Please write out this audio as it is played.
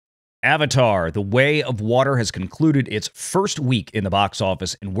Avatar, The Way of Water has concluded its first week in the box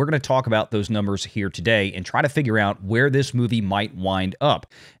office, and we're going to talk about those numbers here today and try to figure out where this movie might wind up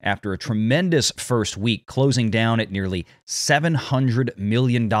after a tremendous first week, closing down at nearly $700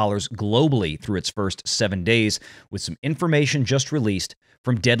 million globally through its first 7 days, with some information just released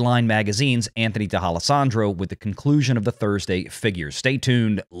from Deadline Magazine's Anthony D'Alessandro with the conclusion of the Thursday figures. Stay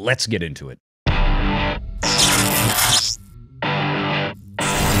tuned. Let's get into it.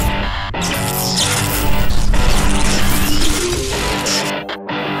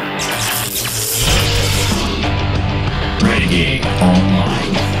 Renegade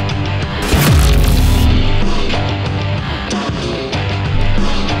Online.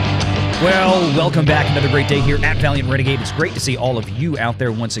 Well, welcome back. Another great day here at Valiant Renegade. It's great to see all of you out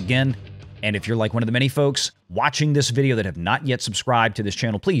there once again. And if you're like one of the many folks watching this video that have not yet subscribed to this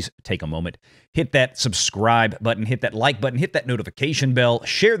channel, please take a moment, hit that subscribe button, hit that like button, hit that notification bell,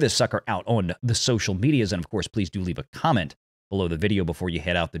 share this sucker out on the social medias, and of course, please do leave a comment below the video before you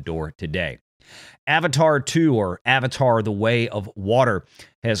head out the door today. Avatar 2, or Avatar: The Way of Water,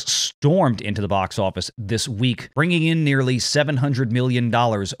 has stormed into the box office this week, bringing in nearly $700 million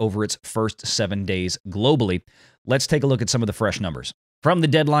over its first 7 days globally. Let's take a look at some of the fresh numbers. From the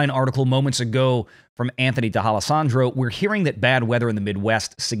Deadline article moments ago from Anthony D'Alessandro, we're hearing that bad weather in the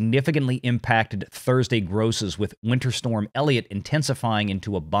Midwest significantly impacted Thursday grosses, with Winter Storm Elliott intensifying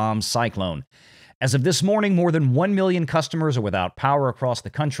into a bomb cyclone. As of this morning, more than 1 million customers are without power across the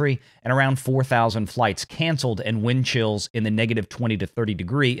country, and around 4,000 flights canceled, and wind chills in the negative 20 to 30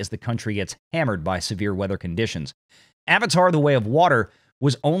 degree as the country gets hammered by severe weather conditions. Avatar: The Way of Water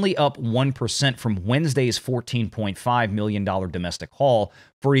was only up 1% from Wednesday's $14.5 million domestic haul,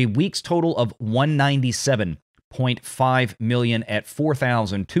 for a week's total of $197.5 million at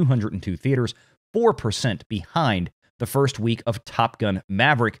 4,202 theaters, 4% behind the first week of Top Gun: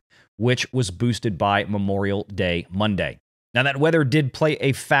 Maverick, which was boosted by Memorial Day Monday. Now, that weather did play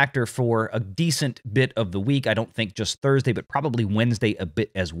a factor for a decent bit of the week. I don't think just Thursday, but probably Wednesday a bit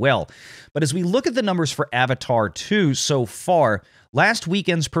as well. But as we look at the numbers for Avatar 2 so far, last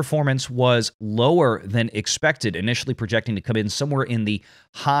weekend's performance was lower than expected, initially projecting to come in somewhere in the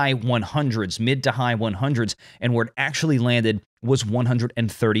high 100s, mid to high 100s, and where it actually landed was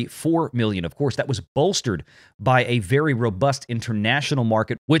 $134 million. Of course, that was bolstered by a very robust international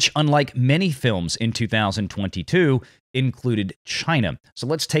market, which, unlike many films in 2022, included China. So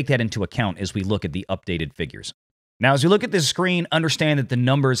let's take that into account as we look at the updated figures. Now, as you look at this screen, understand that the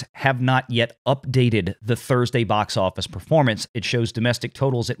numbers have not yet updated the Thursday box office performance. It shows domestic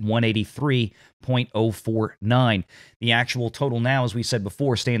totals at 183.049. The actual total now, as we said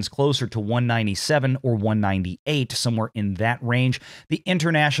before, stands closer to 197 or 198, somewhere in that range. The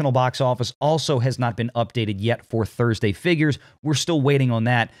international box office also has not been updated yet for Thursday figures. We're still waiting on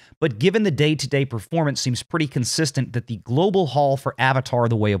that. But given the day-to-day performance seems pretty consistent that the global haul for Avatar: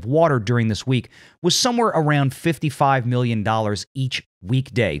 The Way of Water during this week was somewhere around $55 million each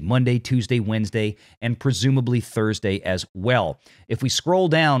weekday, Monday, Tuesday, Wednesday, and presumably Thursday as well. If we scroll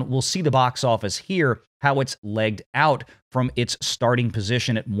down, we'll see the box office here, how it's legged out from its starting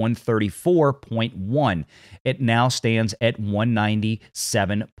position at 134.1. It now stands at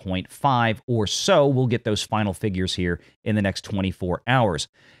 197.5 or so. We'll get those final figures here in the next 24 hours.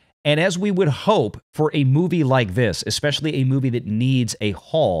 And as we would hope for a movie like this, especially a movie that needs a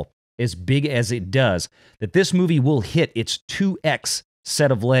haul as big as it does, that this movie will hit its 2x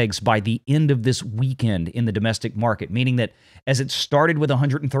set of legs by the end of this weekend in the domestic market, meaning that as it started with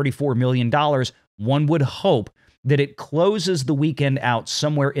 $134 million, one would hope that it closes the weekend out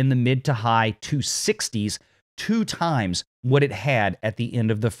somewhere in the mid to high 260s, 2 times what it had at the end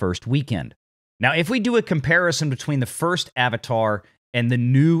of the first weekend. Now, if we do a comparison between the first Avatar and the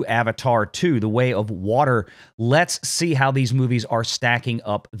new Avatar 2, The Way of Water, let's see how these movies are stacking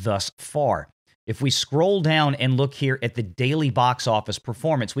up thus far. If we scroll down and look here at the daily box office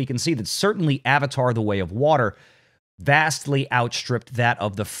performance, we can see that certainly Avatar: The Way of Water vastly outstripped that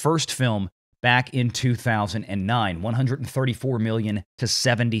of the first film back in 2009, $134 million to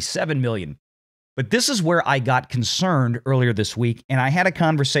 $77 million. But this is where I got concerned earlier this week, and I had a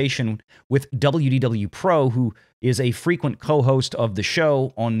conversation with WDW Pro, who is a frequent co-host of the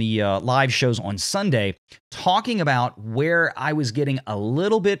show on the live shows on Sunday, talking about where I was getting a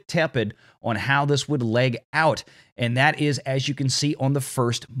little bit tepid on how this would leg out. And that is, as you can see on the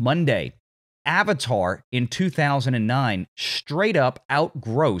first Monday, Avatar in 2009 straight up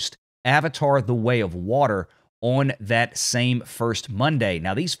outgrossed Avatar: The Way of Water on that same first Monday.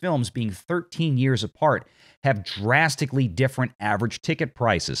 Now, these films, being 13 years apart, have drastically different average ticket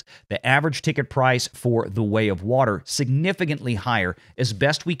prices. The average ticket price for The Way of Water significantly higher, as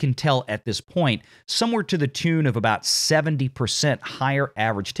best we can tell at this point, somewhere to the tune of about 70% higher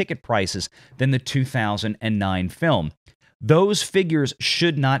average ticket prices than the 2009 film. Those figures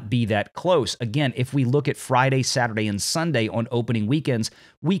should not be that close. Again, if we look at Friday, Saturday, and Sunday on opening weekends,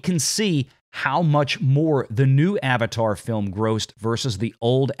 we can see how much more the new Avatar film grossed versus the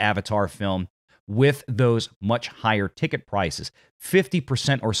old Avatar film with those much higher ticket prices.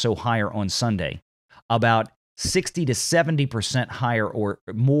 50% or so higher on Sunday, about 60 to 70% higher or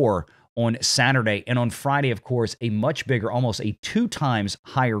more on Saturday, and on Friday, of course, a much bigger, almost a 2 times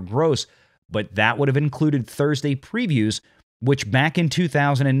higher gross, but that would have included Thursday previews, which back in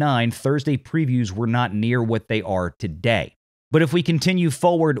 2009, Thursday previews were not near what they are today. But if we continue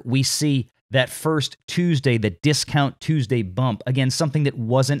forward, we see that first Tuesday, the Discount Tuesday bump, again, something that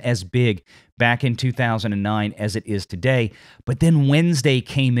wasn't as big back in 2009 as it is today. But then Wednesday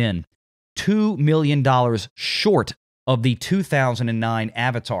came in $2 million short of the 2009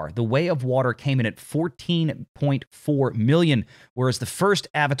 Avatar. The Way of Water came in at $14.4 million, whereas the first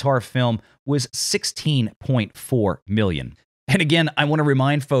Avatar film was $16.4 million. And again, I want to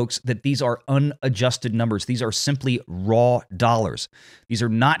remind folks that these are unadjusted numbers. These are simply raw dollars. These are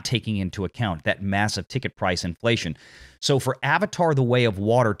not taking into account that massive ticket price inflation. So for Avatar: The Way of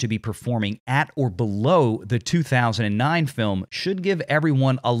Water to be performing at or below the 2009 film should give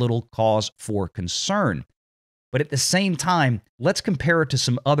everyone a little cause for concern. But at the same time, let's compare it to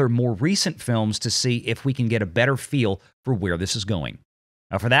some other more recent films to see if we can get a better feel for where this is going.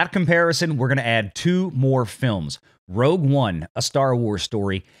 Now, for that comparison, we're going to add 2 more films: Rogue One, a Star Wars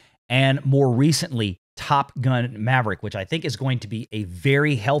story, and more recently, Top Gun Maverick, which I think is going to be a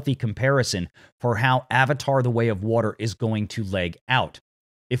very healthy comparison for how Avatar: The Way of Water is going to leg out.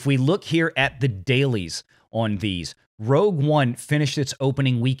 If we look here at the dailies on these, Rogue One finished its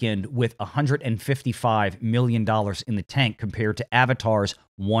opening weekend with $155 million in the tank compared to Avatar's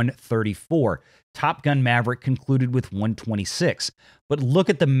 $134. Top Gun Maverick concluded with $126. But look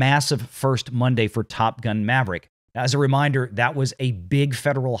at the massive first Monday for Top Gun Maverick. Now, as a reminder, that was a big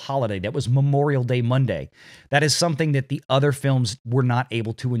federal holiday. That was Memorial Day Monday. That is something that the other films were not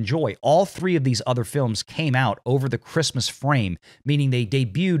able to enjoy. All 3 of these other films came out over the Christmas frame, meaning they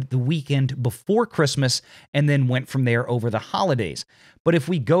debuted the weekend before Christmas and then went from there over the holidays. But if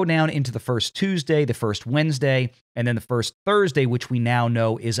we go down into the first Tuesday, the first Wednesday, and then the first Thursday, which we now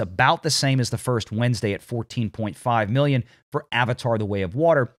know is about the same as the first Wednesday at $14.5 million for Avatar: The Way of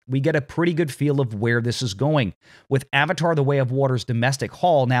Water, we get a pretty good feel of where this is going. With Avatar: The Way of Water's domestic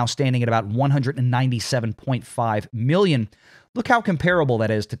haul now standing at about $197.5 million, look how comparable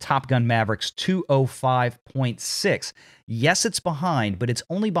that is to Top Gun Maverick's $205.6. Yes, it's behind, but it's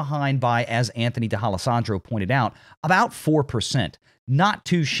only behind by, as Anthony D'Alessandro pointed out, about 4%. Not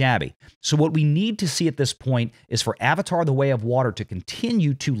too shabby. So what we need to see at this point is for Avatar: The Way of Water to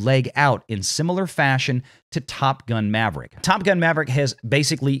continue to leg out in similar fashion to Top Gun Maverick. Top Gun Maverick has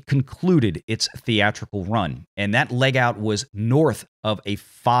basically concluded its theatrical run, and that leg out was north of a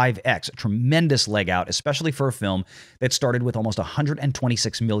 5x, a tremendous leg out, especially for a film that started with almost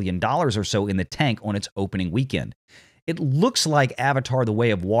 $126 million or so in the tank on its opening weekend. It looks like Avatar: The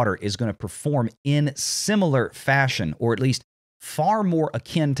Way of Water is going to perform in similar fashion, or at least far more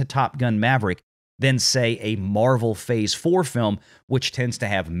akin to Top Gun Maverick than, say, a Marvel Phase 4 film, which tends to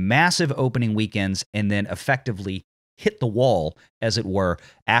have massive opening weekends and then effectively hit the wall, as it were,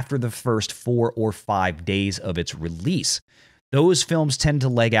 after the first 4 or 5 days of its release. Those films tend to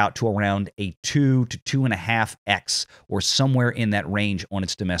leg out to around a 2 to 2.5x or somewhere in that range on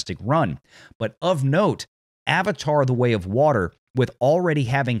its domestic run. But of note, Avatar: The Way of Water, with already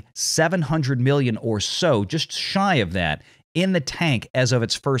having $700 million or so, just shy of that, in the tank as of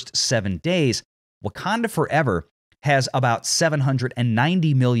its first 7 days, Wakanda Forever has about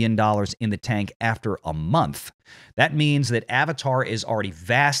 $790 million in the tank after a month. That means that Avatar is already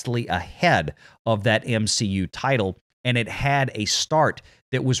vastly ahead of that MCU title, and it had a start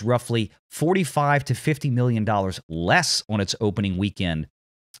that was roughly $45 to $50 million less on its opening weekend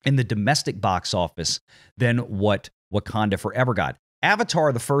in the domestic box office than what Wakanda Forever got.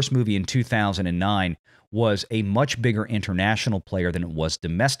 Avatar, the first movie in 2009, was a much bigger international player than it was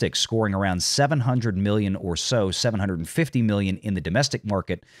domestic, scoring around $700 million or so, $750 million in the domestic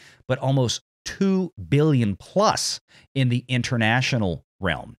market, but almost $2 billion plus in the international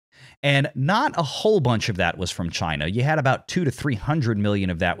realm. And not a whole bunch of that was from China. You had about 200 to 300 million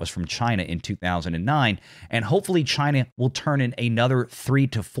of that was from China in 2009, and hopefully China will turn in another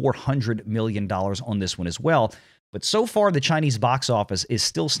 300 to 400 million dollars on this one as well. But so far, the Chinese box office is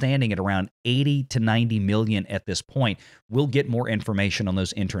still standing at around 80 to 90 million at this point. We'll get more information on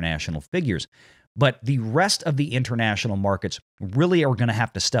those international figures. But the rest of the international markets really are going to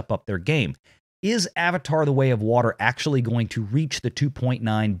have to step up their game. Is Avatar: The Way of Water actually going to reach the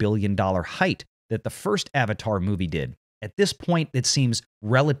 $2.9 billion height that the first Avatar movie did? At this point, it seems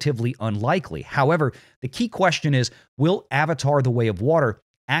relatively unlikely. However, the key question is, will Avatar: The Way of Water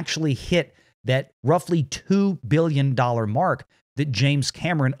actually hit that roughly $2 billion mark that James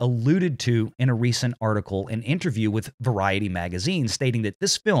Cameron alluded to in a recent article and interview with Variety magazine, stating that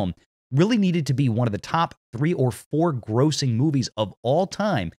this film really needed to be one of the top 3 or 4 grossing movies of all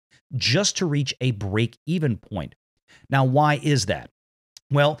time just to reach a break-even point. Now, why is that?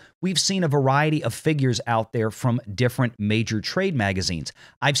 Well, we've seen a variety of figures out there from different major trade magazines.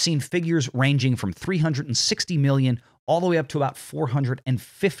 I've seen figures ranging from 360 million all the way up to about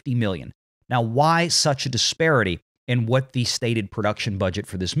 450 million. Now, why such a disparity in what the stated production budget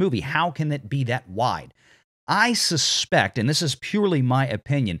for this movie? How can it be that wide? I suspect, and this is purely my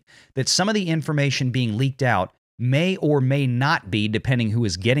opinion, that some of the information being leaked out may or may not be, depending who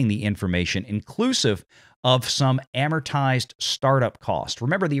is getting the information, inclusive of some amortized startup cost.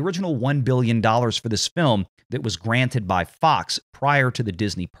 Remember, the original $1 billion for this film that was granted by Fox prior to the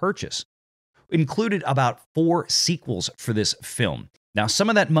Disney purchase included about 4 sequels for this film. Now, some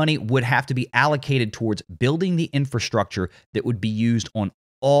of that money would have to be allocated towards building the infrastructure that would be used on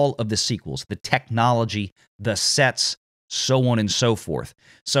all of the sequels, the technology, the sets, so on and so forth.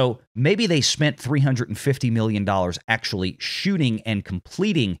 So maybe they spent $350 million actually shooting and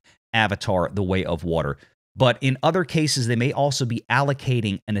completing Avatar: The Way of Water. But in other cases, they may also be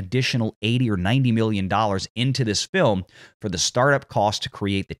allocating an additional $80 or $90 million into this film for the startup cost to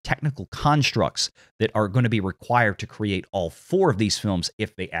create the technical constructs that are going to be required to create all 4 of these films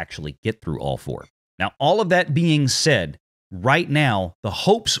if they actually get through all 4. Now, all of that being said, right now, the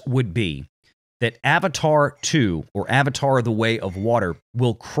hopes would be that Avatar 2, or Avatar: The Way of Water,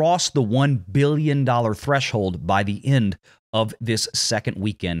 will cross the $1 billion threshold by the end of this second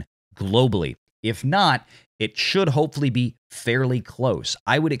weekend globally. If not, it should hopefully be fairly close.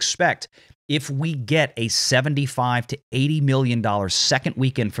 I would expect if we get a $75 to $80 million second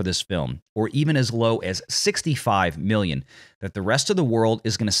weekend for this film, or even as low as $65 million, that the rest of the world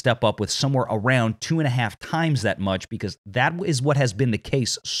is going to step up with somewhere around 2.5 times that much, because that is what has been the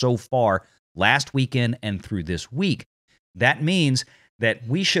case so far last weekend and through this week. That means that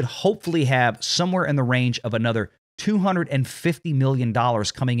we should hopefully have somewhere in the range of another $250 million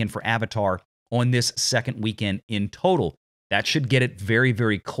coming in for Avatar on this second weekend in total. That should get it very,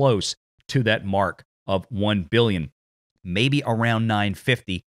 very close to that mark of $1 billion, maybe around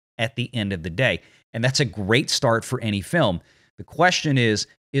 $950 at the end of the day. And that's a great start for any film. The question is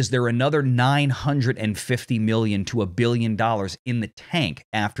there another $950 million to $1 billion in the tank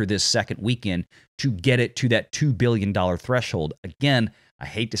after this second weekend to get it to that $2 billion threshold? Again, I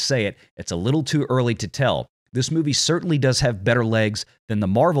hate to say it, it's a little too early to tell. This movie certainly does have better legs than the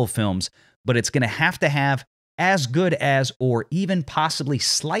Marvel films, but it's going to have as good as, or even possibly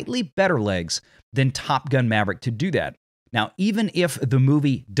slightly better legs than Top Gun Maverick to do that. Now, even if the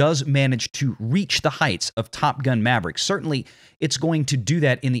movie does manage to reach the heights of Top Gun Maverick, certainly it's going to do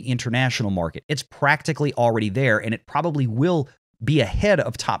that in the international market. It's practically already there, and it probably will be ahead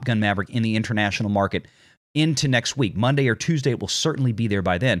of Top Gun Maverick in the international market into next week. Monday or Tuesday, it will certainly be there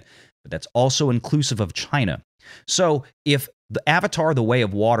by then, but that's also inclusive of China. So if the Avatar: The Way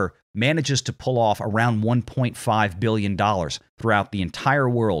of Water manages to pull off around $1.5 billion throughout the entire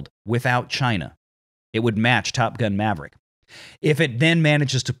world without China, it would match Top Gun Maverick. If it then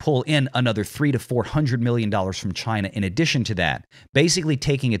manages to pull in another $300 to $400 million from China in addition to that, basically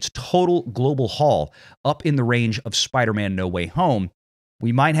taking its total global haul up in the range of Spider-Man: No Way Home,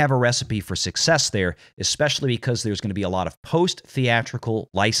 we might have a recipe for success there, especially because there's going to be a lot of post-theatrical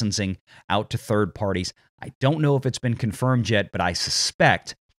licensing out to third parties. I don't know if it's been confirmed yet, but I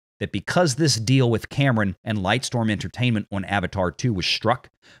suspect that because this deal with Cameron and Lightstorm Entertainment on Avatar 2 was struck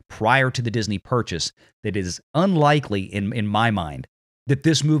prior to the Disney purchase, that it is unlikely, in my mind, that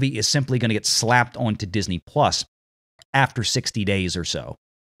this movie is simply going to get slapped onto Disney Plus after 60 days or so.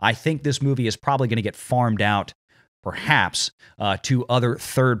 I think this movie is probably going to get farmed out perhaps to other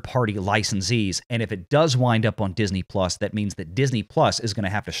third-party licensees. And if it does wind up on Disney Plus, that means that Disney Plus is going to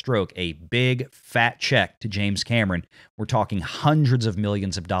have to stroke a big fat check to James Cameron. We're talking hundreds of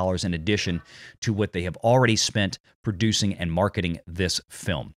millions of dollars in addition to what they have already spent producing and marketing this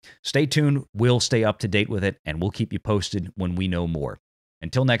film. Stay tuned. We'll stay up to date with it, and we'll keep you posted when we know more.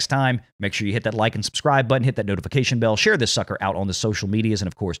 Until next time, make sure you hit that like and subscribe button, hit that notification bell, share this sucker out on the social medias, and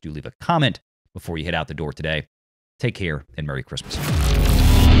of course, do leave a comment before you head out the door today. Take care, and Merry Christmas.